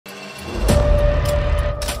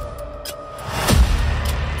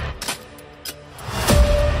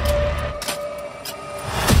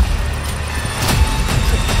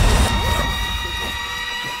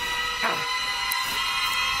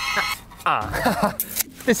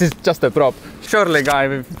This is just a prop. Surely a guy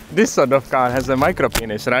with this sort of car has a micro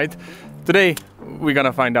penis, right? Today we're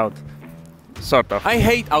gonna find out. Sort of. I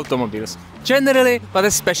hate automobiles. Generally, but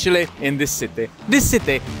especially in this city. This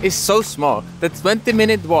city is so small that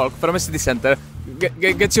 20-minute walk from a city center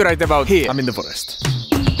gets you right about here. I'm in the forest.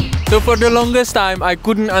 So for the longest time I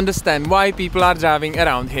couldn't understand why people are driving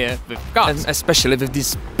around here with cars, and especially with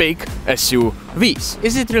these big SUVs.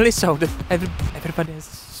 Is it really so that everybody has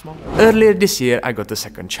small? Earlier this year I got a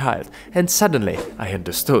second child, and suddenly I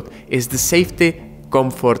understood is the safety,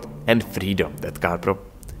 comfort and freedom that car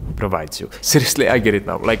provides you. Seriously, I get it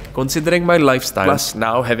now. Like, considering my lifestyle plus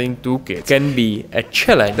now having 2 kids can be a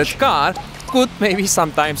challenge that car could maybe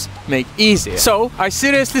sometimes make easier. So I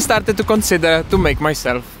seriously started to consider to make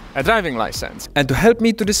myself a driving license. And to help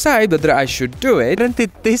me to decide whether I should do it, I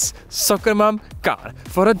rented this soccer mom car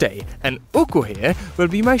for a day. And Uku here will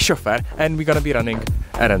be my chauffeur, and we're gonna be running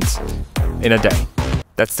errands in a day.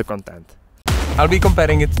 That's the content. I'll be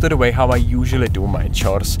comparing it to the way how I usually do my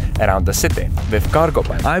chores around the city with cargo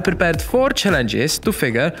bike. I prepared 4 challenges to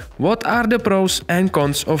figure what are the pros and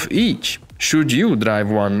cons of each. Should you drive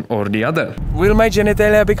one or the other? Will my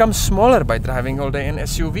genitalia become smaller by driving all day in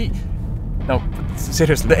SUV? No,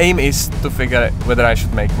 seriously, the aim is to figure whether I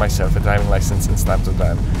should make myself a driving license and start to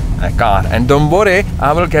drive a car. And don't worry,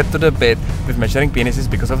 I will get to the bit with measuring penises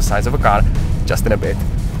because of the size of a car just in a bit.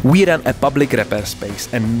 We run a public repair space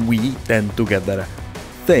and we tend to gather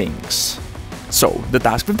things. So, the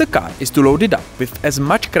task with the car is to load it up with as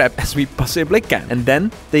much crap as we possibly can and then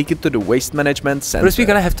take it to the waste management center. First, we're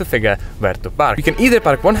gonna have to figure where to park. We can either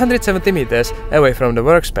park 170 meters away from the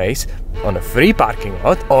workspace on a free parking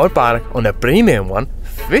lot or park on a premium one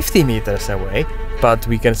 50 meters away, but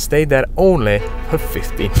we can stay there only for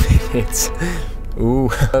 15 minutes. Ooh.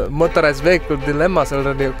 Motorized vehicle dilemmas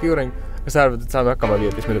already occurring. Kas sa arvad, et saame hakkama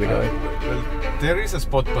 15 minutiga või? Well, there is a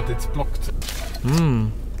spot, but it's blocked.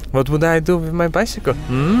 What would I do with my bicycle?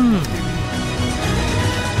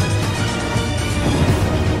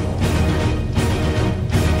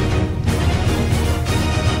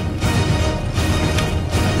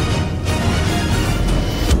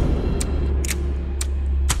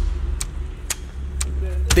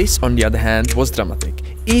 This, on the other hand, was dramatic.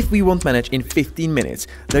 If we won't manage in 15 minutes,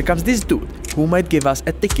 there comes this dude who might give us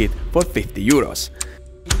a ticket for 50 euros.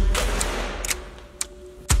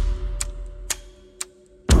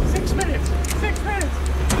 6 minutes! 6 minutes!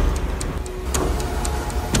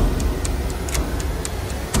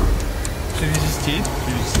 Should we just cheat?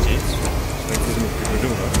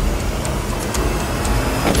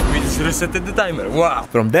 We just resetted the timer. Wow!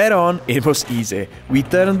 From there on, it was easy. We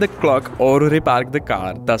turned the clock or reparked the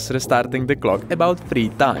car, thus restarting the clock about 3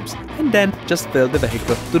 times, and then just filled the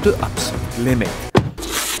vehicle to the absolute limit.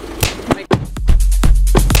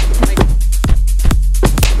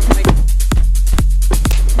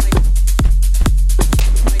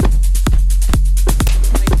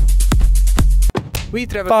 We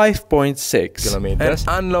traveled 5.6 kilometers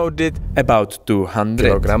and unloaded about 200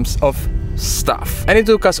 kilograms of stuff. And it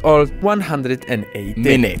took us all 180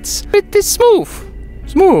 minutes. Pretty smooth.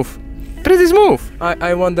 Pretty smooth.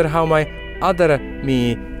 I wonder how my other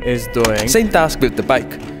me is doing. Same task with the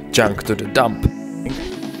bike. Junk to the dump.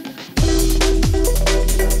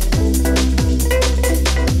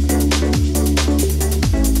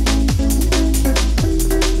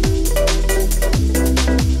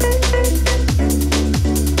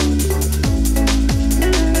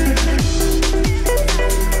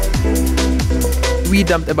 We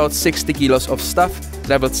dumped about 60 kilos of stuff,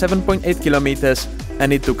 traveled 7.8 kilometers,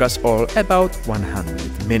 and it took us all about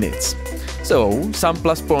 100 minutes. So, some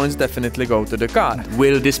plus points definitely go to the car.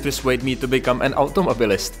 Will this persuade me to become an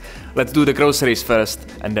automobilist? Let's do the groceries first,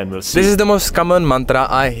 and then we'll see. This is the most common mantra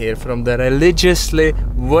I hear from the religiously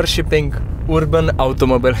worshipping urban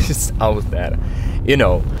automobilists out there. You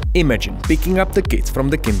know, imagine picking up the kids from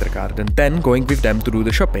the kindergarten, then going with them to do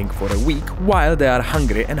the shopping for a week while they are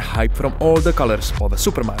hungry and hyped from all the colors of a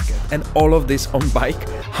supermarket. And all of this on bike?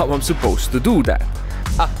 How I'm supposed to do that?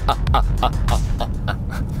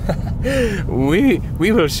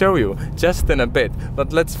 We will show you just in a bit,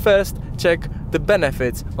 but let's first check the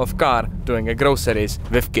benefits of car doing a groceries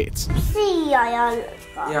with kids.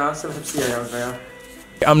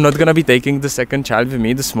 I'm not gonna be taking the second child with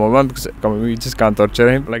me, the small one, because we just can't torture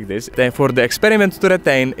him like this. Then for the experiment to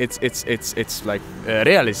retain it's like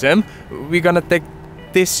realism, we're gonna take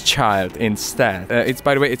this child instead. It's,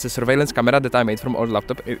 by the way, it's a surveillance camera that I made from old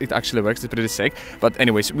laptop. It actually works, it's pretty sick. But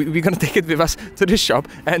anyways, we're gonna take it with us to the shop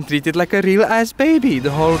and treat it like a real ass baby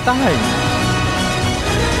the whole time.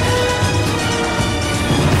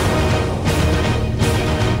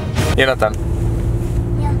 Jonathan.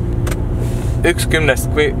 Üks 10,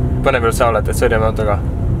 kui põnevil sa oled, et sõidame autoga?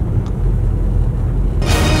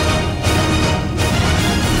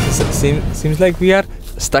 Seems like we are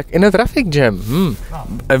stuck in a traffic jam.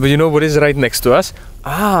 But you know what is right next to us?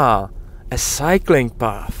 Ah, a cycling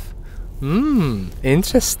path.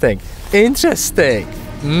 Interesting. Interesting.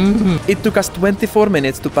 It took us 24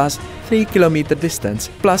 minutes to pass 3-kilometer distance.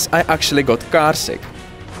 Plus, I actually got car sick.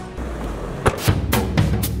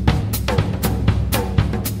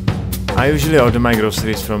 I usually order my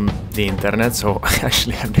groceries from the internet, so I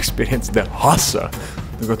actually haven't experienced the hustle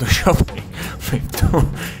to go to shopping with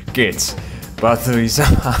 2 kids. But we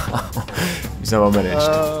somehow managed.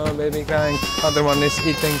 Oh, baby crying. Other one is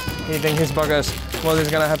eating his buggers. What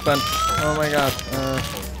is gonna happen? Oh my god.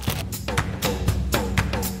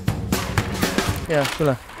 Yeah,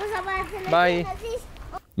 Tula. Bye.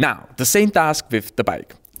 Now, the same task with the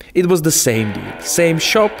bike. It was the same deal. Same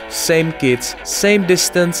shop, same kids, same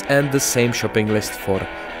distance, and the same shopping list for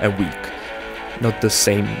a week. Not the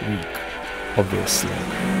same week, obviously.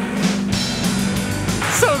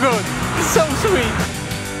 So good! So sweet!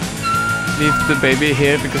 Leave the baby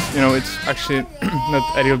here because, you know, it's actually not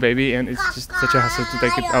a real baby and it's just such a hassle to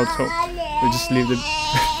take it out, so we just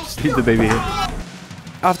leave the baby here.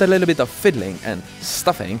 After a little bit of fiddling and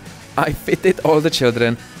stuffing, I fitted all the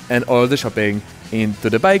children and all the shopping into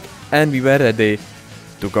the bike and we were ready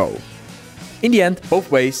to go. In the end,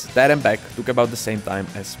 both ways, there and back, took about the same time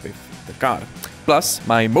as with the car. Plus,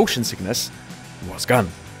 my motion sickness was gone.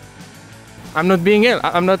 I'm not being ill.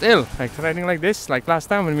 I'm not ill. Like riding like this, like last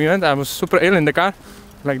time when we went, I was super ill in the car.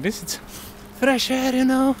 Like this, it's fresh air, you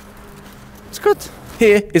know. It's good.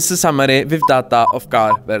 Here is the summary with data of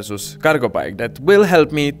car versus cargo bike that will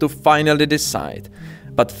help me to finally decide.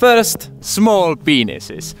 But first, small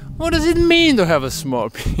penises. What does it mean to have a small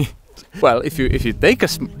penis? Well, if you take a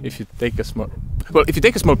small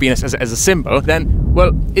penis as a symbol, then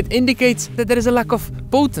well, it indicates that there is a lack of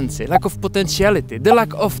potency, lack of potentiality, the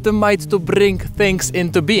lack of the might to bring things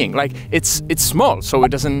into being. Like it's small, so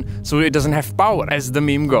it doesn't have power. As the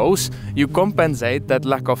meme goes, you compensate that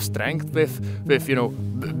lack of strength with you know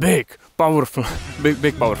big powerful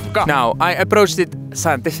car. Now I approached it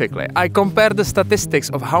scientifically. I compared the statistics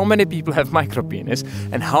of how many people have micropenis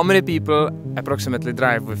and how many people approximately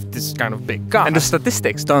drive with this kind of big car. And the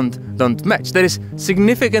statistics don't match. There is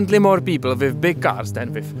significantly more people with big cars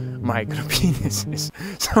than with micropenises.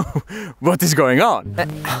 So what is going on?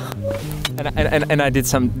 And I did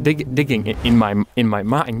some digging in my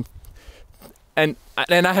mind. And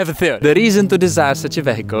I have a theory. The reason to desire such a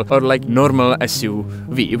vehicle, or like normal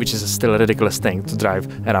SUV, which is still a ridiculous thing to drive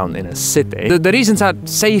around in a city, the reasons are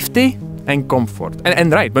safety and comfort.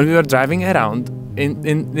 And right, when we were driving around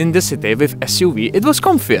in the city with SUV, it was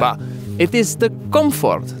comfy. But it is the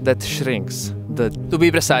comfort that shrinks. To be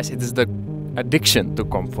precise, it is the addiction to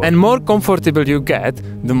comfort. And more comfortable you get,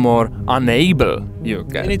 the more unable you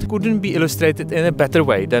get. And it couldn't be illustrated in a better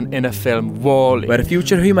way than in a film WALL-E, where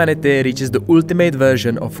future humanity reaches the ultimate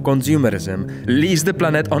version of consumerism, leaves the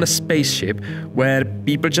planet on a spaceship where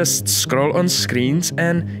people just scroll on screens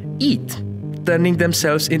and eat, turning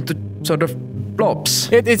themselves into sort of blobs.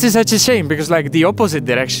 It is such a shame because like the opposite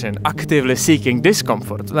direction, actively seeking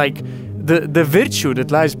discomfort, like the virtue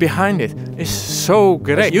that lies behind it is so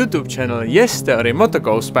great. YouTube channel Yes Theory motto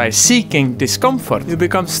goes by seeking discomfort. You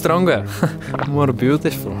become stronger, more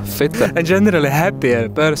beautiful, fitter, and generally happier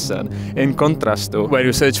person in contrast to where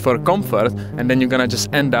you search for comfort and then you're gonna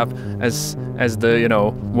just end up as the, you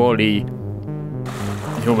know, WALL-E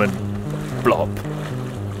human blob.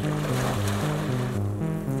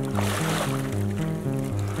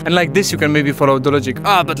 And like this you can maybe follow the logic,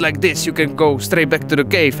 but like this you can go straight back to the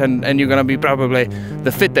cave and you're gonna be probably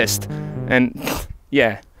the fittest. And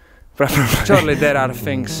yeah, probably. Surely there are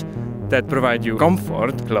things that provide you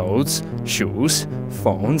comfort, clothes, shoes,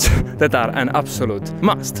 phones, that are an absolute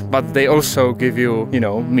must. But they also give you, you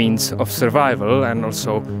know, means of survival and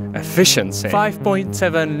also efficiency.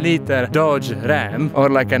 5.7 liter Dodge Ram or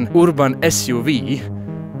like an urban SUV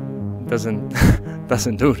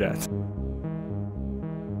doesn't do that.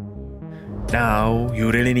 Now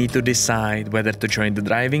you really need to decide whether to join the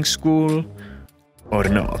driving school or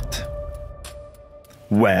not.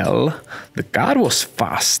 Well, the car was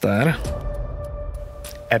faster.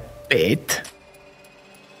 A bit.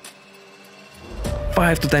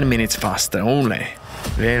 5 to 10 minutes faster only.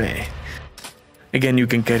 Really. Again, you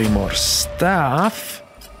can carry more stuff.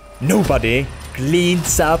 Nobody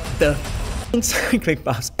cleans up the cycling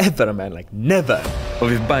paths ever, man. Like, never. But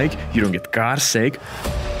with bike, you don't get car sick.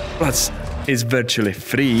 Plus, it's virtually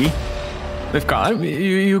free. With car,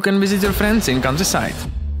 you can visit your friends in countryside.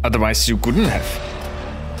 Otherwise you couldn't have.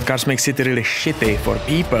 Cars make city really shitty for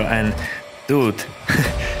people and dude,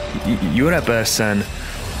 you're a person.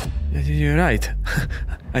 You're right.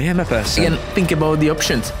 I am a person. Again, think about the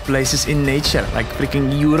options. Places in nature, like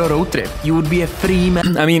freaking Euro road trip. You would be a free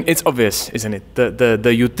man. I mean, it's obvious, isn't it?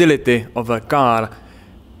 The utility of a car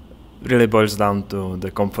really boils down to the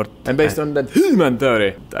comfort. And based on that human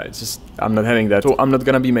theory, I'm not having that. So I'm not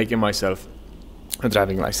gonna be making myself a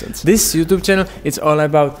driving license. This YouTube channel, it's all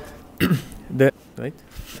about the... Right?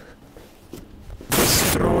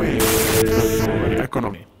 Destroy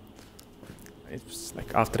economy. It's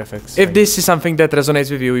like After Effects. If this is something that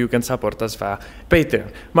resonates with you, you can support us via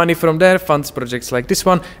Patreon. Money from there funds projects like this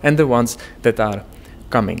one and the ones that are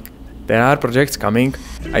coming. There are projects coming.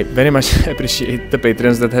 I very much appreciate the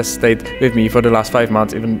patrons that has stayed with me for the last 5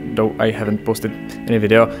 months, even though I haven't posted any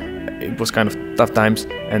video. It was kind of tough times,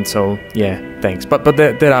 and so yeah, thanks. But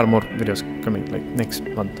there are more videos coming, like next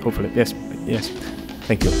month, hopefully. Yes.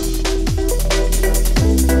 Thank you.